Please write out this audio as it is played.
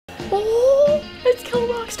Oh, it's Kill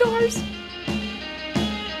Rock Stars.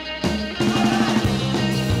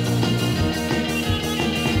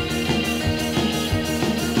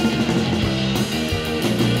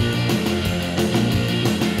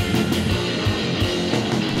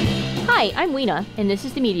 Hi, I'm Weena, and this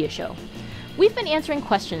is The Media Show. We've been answering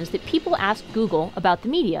questions that people ask Google about the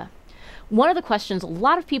media. One of the questions a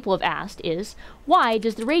lot of people have asked is, why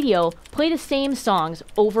does the radio play the same songs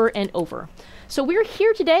over and over? So we're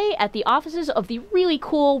here today at the offices of the really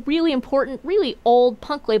cool, really important, really old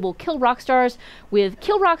punk label Kill Rock Stars with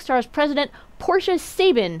Kill Rock Stars president Portia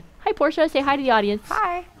Sabin. Hi, Portia. Say hi to the audience.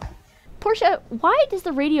 Hi. Portia, why does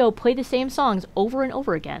the radio play the same songs over and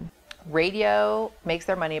over again? Radio makes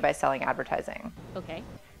their money by selling advertising. Okay.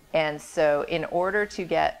 And so in order to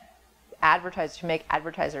get advertisers, to make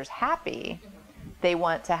advertisers happy, they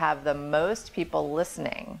want to have the most people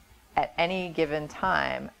listening at any given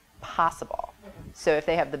time possible. So if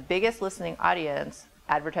they have the biggest listening audience,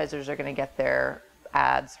 advertisers are going to get their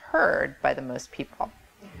ads heard by the most people.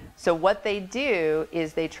 So what they do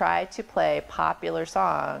is they try to play popular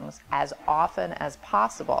songs as often as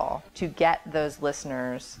possible to get those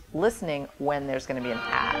listeners listening when there's going to be an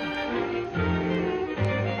ad.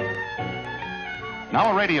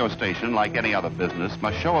 Now a radio station, like any other business,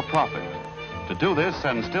 must show a profit. To do this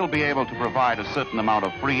and still be able to provide a certain amount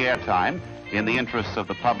of free airtime in the interests of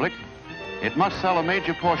the public, it must sell a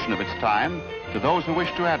major portion of its time to those who wish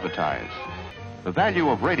to advertise. The value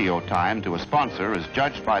of radio time to a sponsor is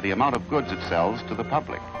judged by the amount of goods it sells to the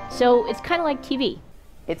public. So it's kind of like TV.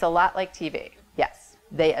 It's a lot like TV, yes.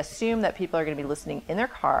 They assume that people are going to be listening in their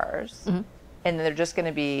cars, and they're just going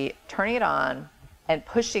to be turning it on and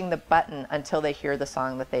pushing the button until they hear the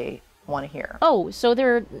song that they want to hear. Oh, so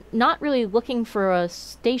they're not really looking for a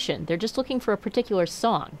station. They're just looking for a particular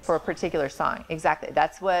song. For a particular song, exactly.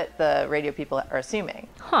 That's what the radio people are assuming,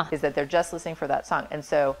 is that they're just listening for that song. And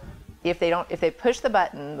so if they push the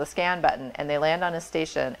button, the scan button, and they land on a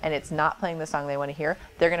station and it's not playing the song they want to hear,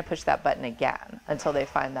 they're going to push that button again until they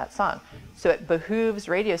find that song. So it behooves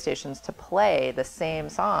radio stations to play the same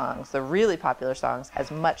songs, the really popular songs, as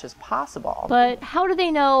much as possible. But how do they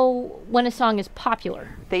know when a song is popular?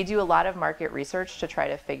 They do a lot of market research to try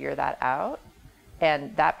to figure that out.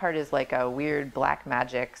 And that part is like a weird black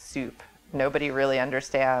magic soup. Nobody really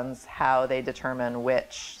understands how they determine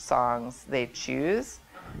which songs they choose.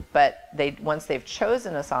 But once they've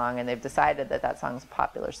chosen a song and they've decided that that song's a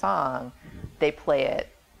popular song, they play it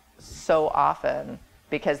so often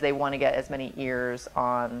because they want to get as many ears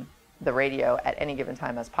on the radio at any given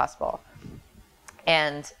time as possible.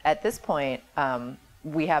 And at this point,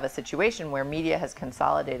 we have a situation where media has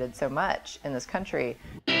consolidated so much in this country.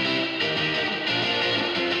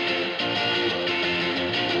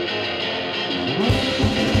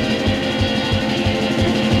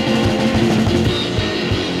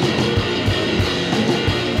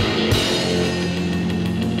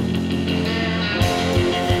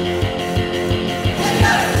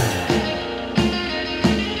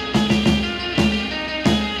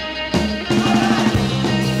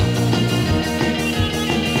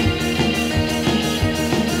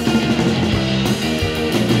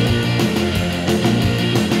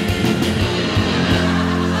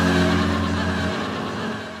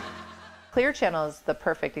 Clear Channel is the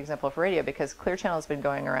perfect example for radio because Clear Channel has been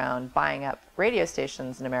going around buying up radio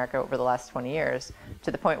stations in America over the last 20 years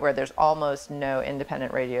to the point where there's almost no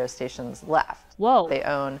independent radio stations left. Whoa. They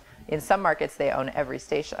own, in some markets, they own every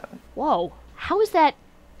station. Whoa. How is that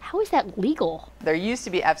legal? There used to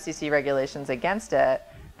be FCC regulations against it,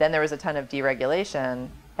 then there was a ton of deregulation,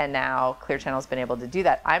 and now Clear Channel's been able to do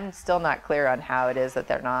that. I'm still not clear on how it is that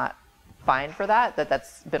they're not fined for that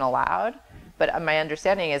that's been allowed. But my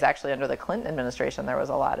understanding is actually under the Clinton administration, there was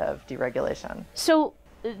a lot of deregulation. So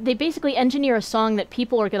they basically engineer a song that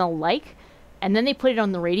people are going to like, and then they put it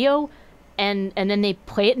on the radio, and then they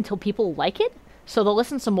play it until people like it, so they'll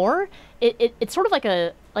listen some more. It's sort of like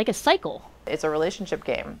a cycle. It's a relationship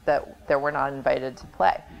game that we're not invited to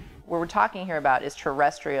play. What we're talking here about is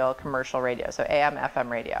terrestrial commercial radio, so AM,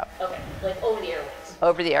 FM radio. Okay, like over the airwaves.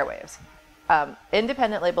 Over the airwaves.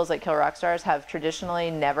 Independent labels like Kill Rock Stars have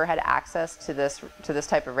traditionally never had access to this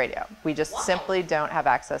type of radio. We just simply don't have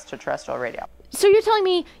access to terrestrial radio. So you're telling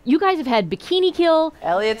me you guys have had Bikini Kill,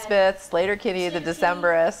 Elliott Smith, Sleater-Kinney, the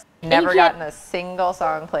Decemberists, never gotten a single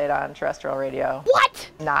song played on terrestrial radio.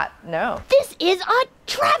 What? No. This is a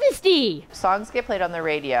travesty! Songs get played on the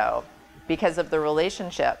radio because of the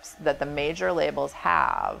relationships that the major labels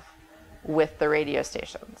have with the radio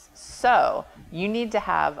stations. So you need to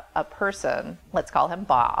have a person, let's call him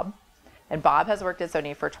Bob, and Bob has worked at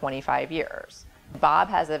Sony for 25 years. Bob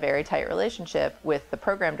has a very tight relationship with the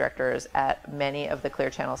program directors at many of the Clear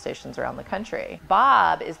Channel stations around the country.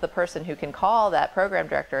 Bob is the person who can call that program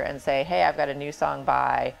director and say, hey, I've got a new song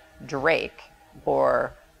by Drake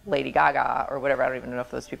or Lady Gaga or whatever. I don't even know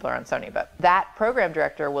if those people are on Sony, but that program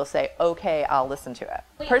director will say, okay, I'll listen to it.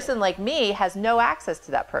 A person like me has no access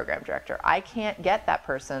to that program director. I can't get that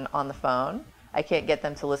person on the phone. I can't get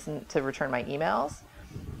them to return my emails.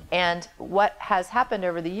 And what has happened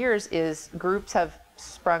over the years is groups have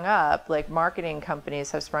sprung up, like marketing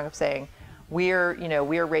companies have sprung up saying, we're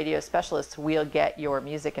radio specialists, we'll get your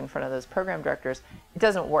music in front of those program directors. It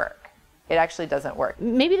doesn't work. It actually doesn't work.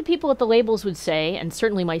 Maybe the people at the labels would say, and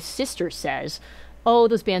certainly my sister says, oh,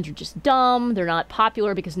 those bands are just dumb, they're not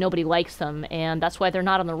popular because nobody likes them, and that's why they're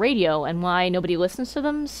not on the radio and why nobody listens to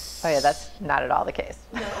them. Oh yeah, that's not at all the case.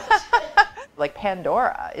 No. Like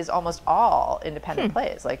Pandora is almost all independent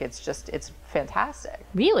plays. Like it's fantastic.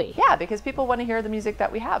 Really? Yeah, because people want to hear the music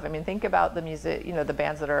that we have. I mean, think about the music, the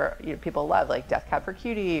bands that are people love, like Death Cab for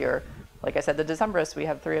Cutie, or like I said, the Decemberists. We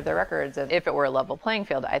have 3 of their records. And if it were a level playing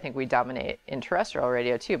field, I think we dominate in terrestrial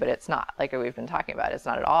radio too. But it's not. Like we've been talking about, it's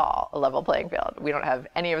not at all a level playing field. We don't have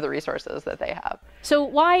any of the resources that they have.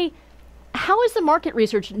 So how is the market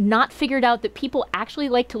research not figured out that people actually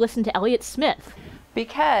like to listen to Elliott Smith?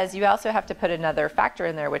 Because you also have to put another factor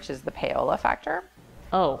in there, which is the payola factor.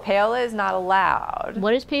 Oh. Payola is not allowed.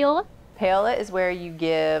 What is payola? Payola is where you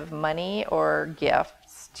give money or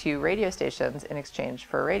gifts to radio stations in exchange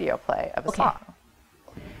for a radio play of a song.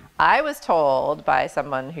 I was told by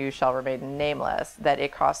someone who shall remain nameless that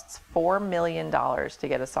it costs $4 million to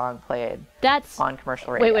get a song played on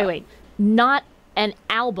commercial radio. Wait. Not an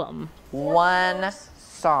album. One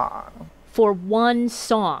song. For one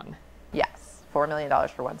song. Yes. $4 million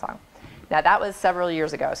for one song. Now that was several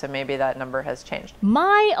years ago, so maybe that number has changed.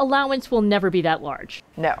 My allowance will never be that large.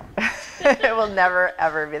 No, it will never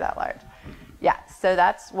ever be that large. Yeah, so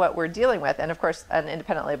that's what we're dealing with. And of course, an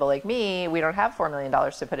independent label like me, we don't have $4 million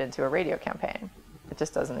to put into a radio campaign. It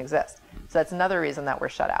just doesn't exist. So that's another reason that we're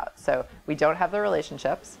shut out. So we don't have the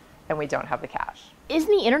relationships and we don't have the cash. Isn't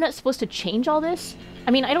the internet supposed to change all this?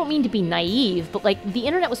 I mean, I don't mean to be naive, but like the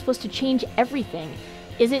internet was supposed to change everything.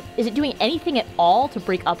 Is it doing anything at all to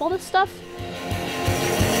break up all this stuff?